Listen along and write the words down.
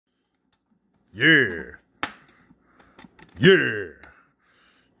Yeah. Yeah.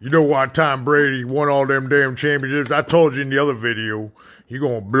 You know why Tom Brady won all them damn championships? I told you in the other video, he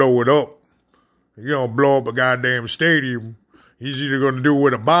gonna blow it up. He gonna blow up a goddamn stadium. He's either gonna do it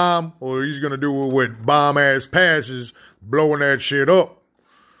with a bomb or he's gonna do it with bomb-ass passes, blowing that shit up.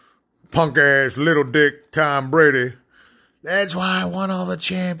 Punk-ass little dick Tom Brady. That's why I won all the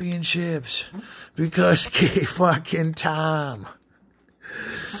championships. Because gay fucking Tom.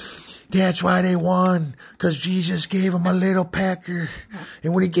 That's why they won. Because Jesus gave him a little pecker.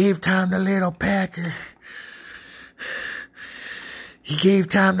 And when he gave Tom the little pecker, he gave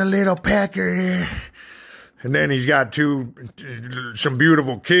Tom the little pecker there. And then he's got some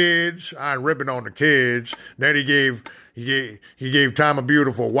beautiful kids. I ain't ripping on the kids. Then he gave Tom a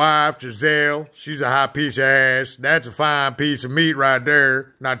beautiful wife, Giselle. She's a hot piece of ass. That's a fine piece of meat right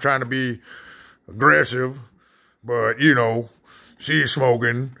there. Not trying to be aggressive, but, you know, she's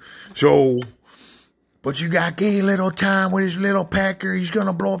smoking. So, but you got gay little Tom with his little pecker. He's going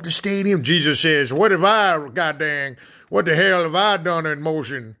to blow up the stadium. Jesus says, what the hell have I done in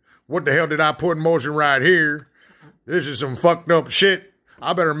motion? What the hell did I put in motion right here? This is some fucked up shit.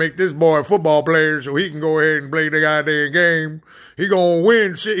 I better make this boy a football player so he can go ahead and play the goddamn game. He gonna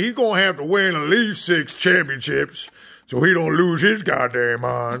win. He gonna have to win at least 6 championships so he don't lose his goddamn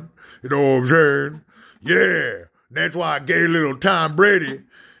mind. You know what I'm saying? Yeah. That's why gay little Tom Brady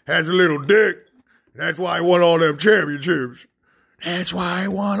has a little dick. That's why he won all them championships. That's why he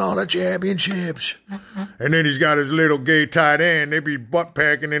won all the championships. And then he's got his little gay tight end. They be butt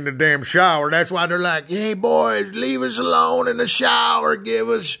packing in the damn shower. That's why they're like, hey, boys, leave us alone in the shower. Give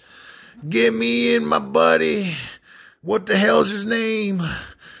me and my buddy, what the hell's his name?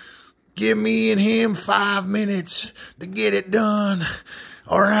 Give me and him 5 minutes to get it done.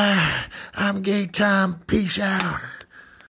 All right, I'm Gay Tom. Peace out.